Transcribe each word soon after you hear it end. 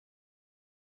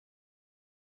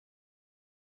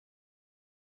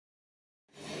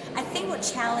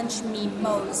what challenged me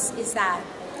most is that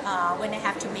when I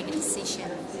have to make a decision,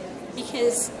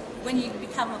 because when you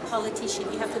become a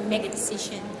politician, you have to make a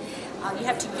decision. You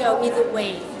have to go either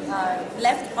way,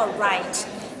 left or right.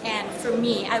 And for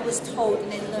me, I was told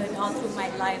and I learned all through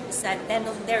my life is that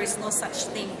there is no such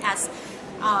thing as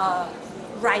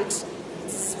right.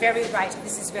 This is very right,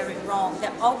 this is very wrong.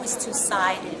 They're always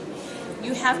two-sided.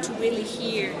 You have to really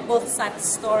hear both sides of the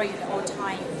story at all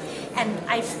time. And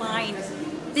I find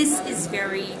this is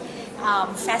very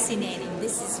fascinating.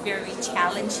 This is very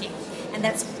challenging. And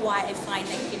that's why I find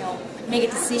that,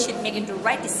 making the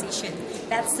right decision,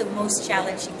 that's the most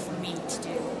challenging for me to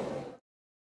do.